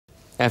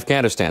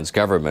Afghanistan's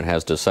government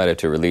has decided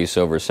to release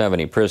over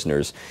 70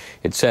 prisoners.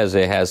 It says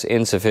it has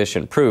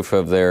insufficient proof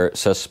of their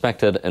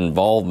suspected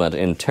involvement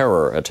in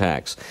terror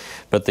attacks.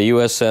 But the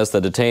U.S. says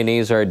the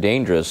detainees are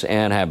dangerous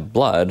and have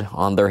blood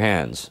on their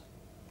hands.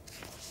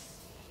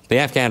 The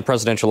Afghan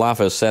presidential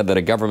office said that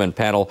a government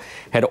panel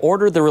had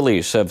ordered the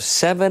release of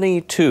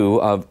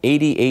 72 of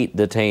 88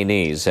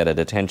 detainees at a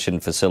detention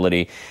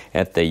facility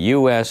at the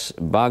U.S.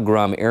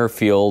 Bagram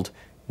airfield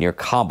near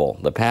Kabul.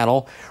 The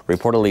panel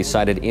reportedly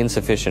cited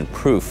insufficient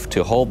proof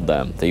to hold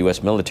them. The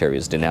U.S. military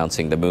is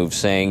denouncing the move,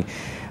 saying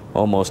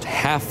almost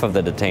half of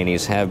the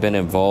detainees have been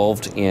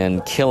involved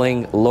in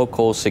killing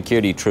local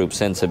security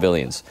troops and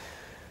civilians.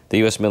 The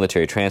U.S.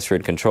 military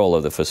transferred control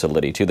of the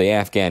facility to the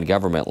Afghan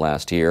government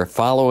last year,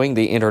 following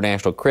the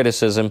international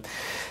criticism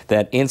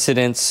that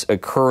incidents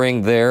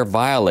occurring there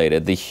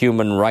violated the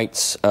human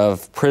rights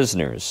of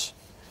prisoners.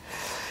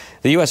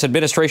 The U.S.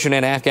 administration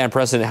and Afghan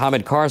President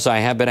Hamid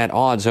Karzai have been at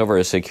odds over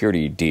a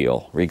security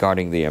deal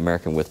regarding the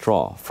American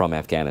withdrawal from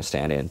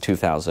Afghanistan in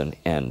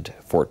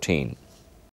 2014.